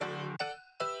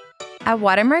At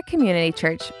Watermark Community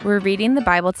Church, we're reading the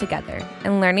Bible together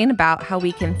and learning about how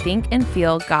we can think and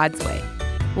feel God's way.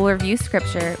 We'll review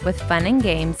scripture with fun and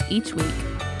games each week.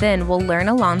 Then we'll learn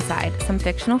alongside some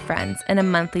fictional friends in a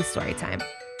monthly story time.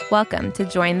 Welcome to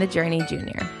Join the Journey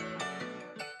Junior.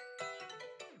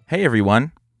 Hey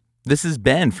everyone, this is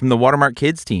Ben from the Watermark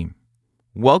Kids team.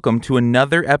 Welcome to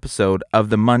another episode of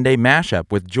the Monday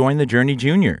Mashup with Join the Journey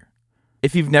Junior.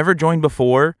 If you've never joined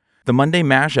before, the Monday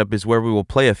Mashup is where we will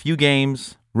play a few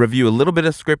games, review a little bit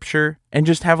of scripture, and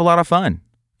just have a lot of fun,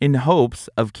 in hopes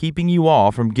of keeping you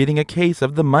all from getting a case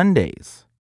of the Mondays.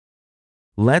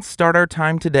 Let's start our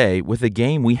time today with a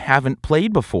game we haven't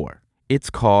played before. It's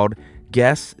called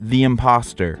Guess the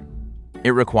Imposter.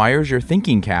 It requires your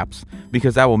thinking caps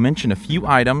because I will mention a few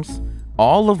items,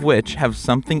 all of which have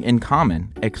something in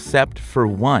common except for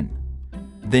one.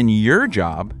 Then your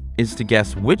job is to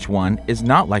guess which one is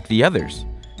not like the others.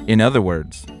 In other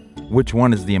words, which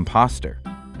one is the imposter?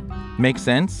 Make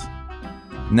sense?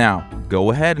 Now, go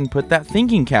ahead and put that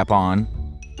thinking cap on.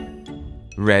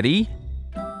 Ready?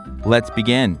 Let's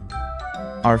begin.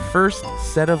 Our first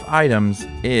set of items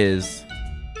is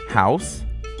house,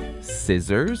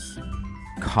 scissors,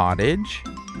 cottage,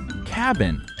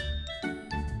 cabin.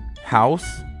 House,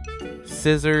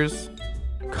 scissors,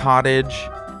 cottage,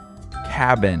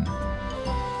 cabin.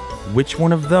 Which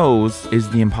one of those is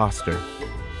the imposter?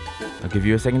 I'll give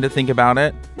you a second to think about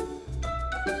it.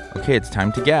 Okay, it's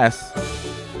time to guess.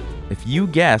 If you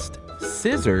guessed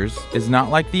scissors is not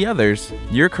like the others,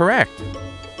 you're correct.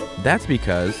 That's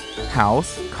because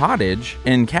house, cottage,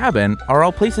 and cabin are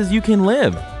all places you can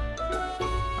live.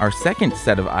 Our second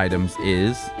set of items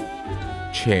is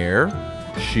chair,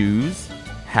 shoes,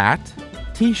 hat,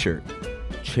 t-shirt.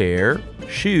 Chair,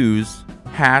 shoes,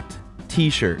 hat,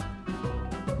 t-shirt.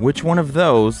 Which one of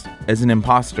those is an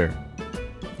imposter?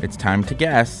 It's time to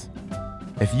guess.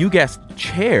 If you guessed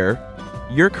chair,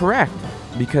 you're correct,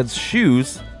 because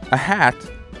shoes, a hat,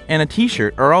 and a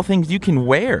t-shirt are all things you can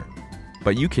wear,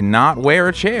 but you cannot wear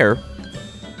a chair.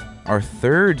 Our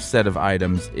third set of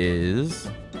items is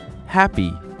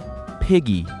happy,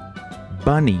 piggy,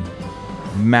 bunny,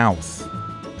 mouse.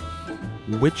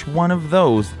 Which one of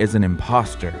those is an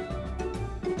imposter?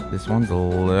 This one's a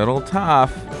little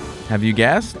tough. Have you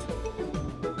guessed?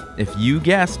 If you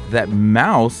guessed that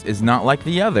mouse is not like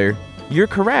the other, you're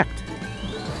correct.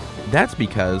 That's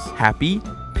because happy,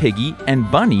 piggy,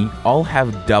 and bunny all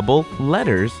have double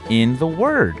letters in the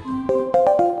word.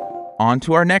 On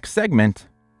to our next segment.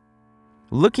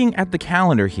 Looking at the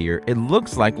calendar here, it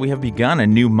looks like we have begun a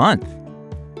new month.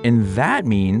 And that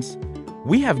means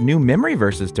we have new memory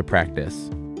verses to practice.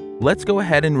 Let's go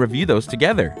ahead and review those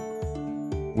together.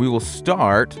 We will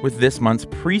start with this month's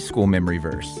preschool memory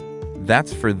verse.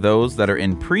 That's for those that are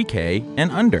in pre-K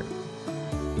and under.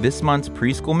 This month's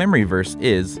preschool memory verse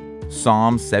is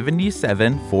Psalm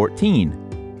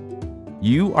 77:14.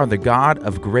 You are the God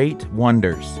of great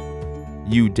wonders.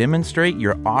 You demonstrate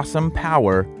your awesome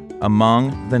power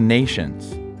among the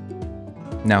nations.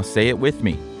 Now say it with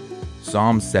me.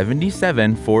 Psalm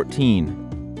 77:14.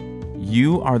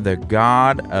 You are the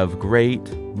God of great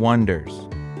wonders.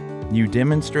 You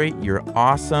demonstrate your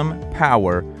awesome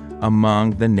power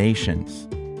among the nations.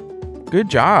 Good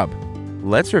job.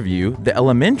 Let's review the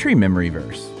elementary memory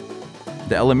verse.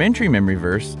 The elementary memory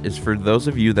verse is for those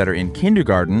of you that are in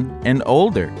kindergarten and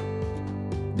older.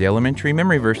 The elementary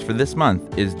memory verse for this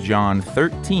month is John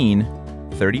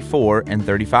 13:34 and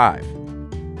 35.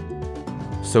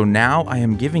 So now I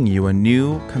am giving you a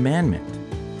new commandment.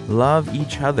 Love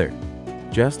each other.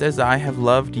 Just as I have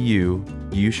loved you,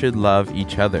 you should love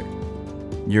each other.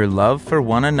 Your love for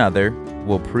one another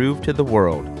will prove to the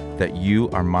world that you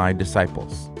are my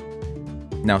disciples.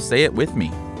 Now say it with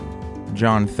me.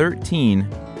 John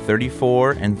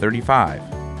 13:34 and 35.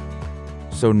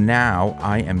 So now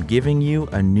I am giving you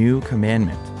a new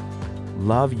commandment.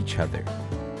 Love each other.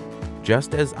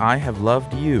 Just as I have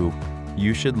loved you,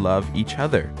 you should love each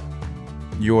other.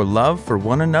 Your love for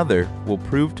one another will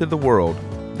prove to the world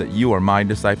that you are my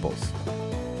disciples.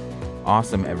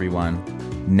 Awesome, everyone.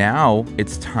 Now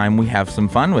it's time we have some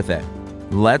fun with it.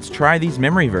 Let's try these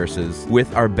memory verses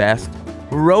with our best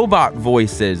robot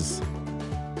voices.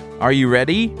 Are you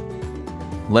ready?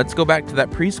 Let's go back to that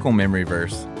preschool memory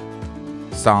verse.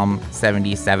 Psalm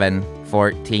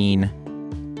 77:14.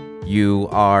 You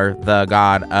are the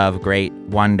God of great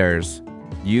wonders.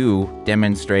 You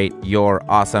demonstrate your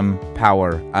awesome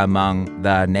power among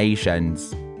the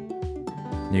nations.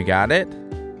 You got it?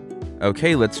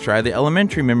 Okay, let's try the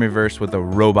elementary memory verse with a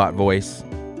robot voice.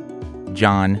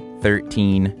 John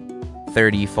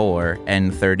 13:34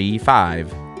 and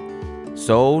 35.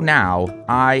 So now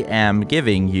I am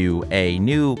giving you a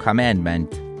new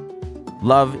commandment.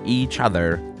 Love each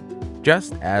other.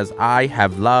 Just as I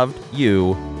have loved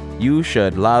you, you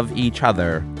should love each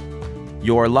other.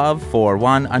 Your love for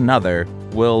one another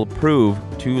will prove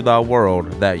to the world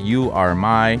that you are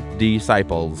my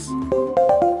disciples.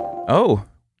 Oh,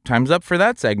 time's up for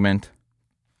that segment.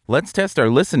 Let's test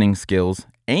our listening skills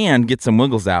and get some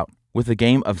wiggles out with a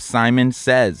game of Simon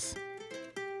Says.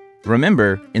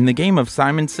 Remember, in the game of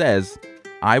Simon Says,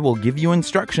 I will give you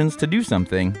instructions to do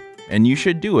something, and you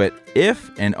should do it if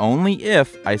and only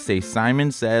if I say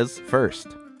Simon Says first.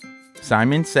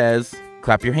 Simon says,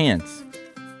 clap your hands.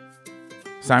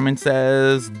 Simon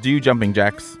says, do jumping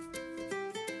jacks.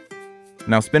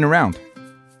 Now spin around.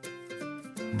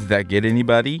 Did that get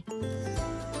anybody?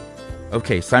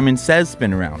 Okay, Simon says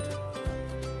spin around.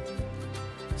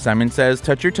 Simon says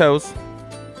touch your toes.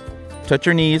 Touch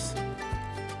your knees.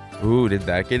 Ooh, did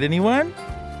that get anyone?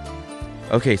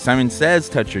 Okay, Simon says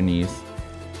touch your knees.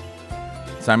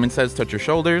 Simon says touch your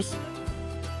shoulders.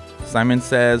 Simon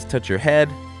says touch your head.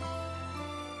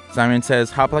 Simon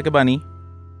says hop like a bunny.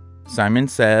 Simon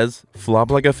says flop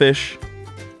like a fish.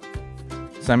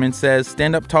 Simon says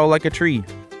stand up tall like a tree.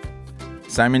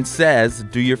 Simon says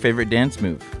do your favorite dance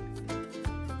move.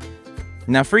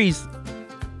 Now freeze.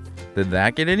 Did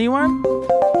that get anyone?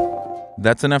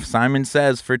 That's enough Simon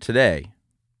Says for today.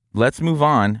 Let's move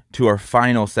on to our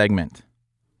final segment.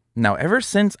 Now, ever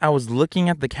since I was looking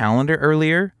at the calendar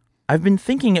earlier, I've been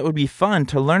thinking it would be fun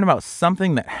to learn about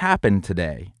something that happened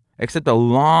today, except a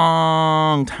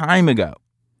long time ago.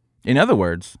 In other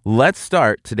words, let's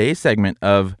start today's segment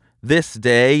of This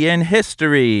Day in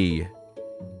History.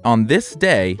 On this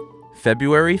day,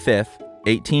 February 5th,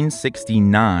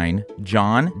 1869,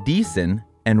 John Deason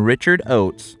and Richard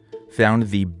Oates found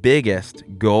the biggest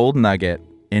gold nugget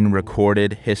in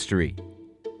recorded history.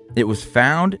 It was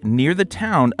found near the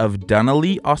town of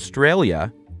Dunolly,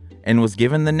 Australia, and was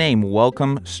given the name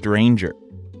Welcome Stranger.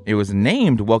 It was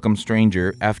named Welcome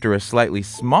Stranger after a slightly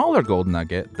smaller gold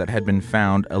nugget that had been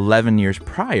found 11 years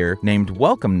prior named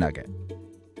Welcome Nugget.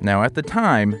 Now, at the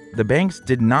time, the banks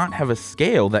did not have a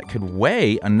scale that could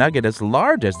weigh a nugget as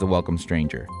large as the Welcome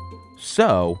Stranger.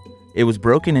 So, it was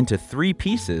broken into 3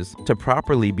 pieces to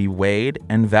properly be weighed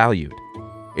and valued.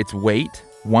 Its weight,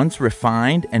 once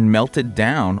refined and melted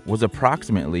down, was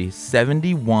approximately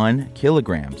 71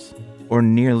 kilograms, or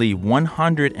nearly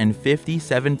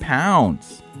 157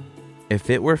 pounds.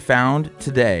 If it were found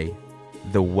today,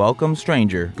 the Welcome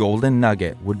Stranger Golden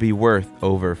Nugget would be worth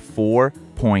over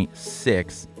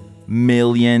 $4.6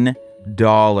 million.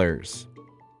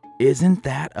 Isn't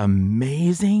that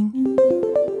amazing?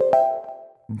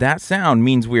 That sound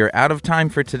means we are out of time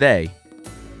for today,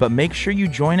 but make sure you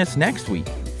join us next week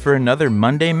for another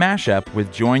Monday Mashup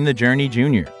with Join the Journey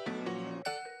Jr.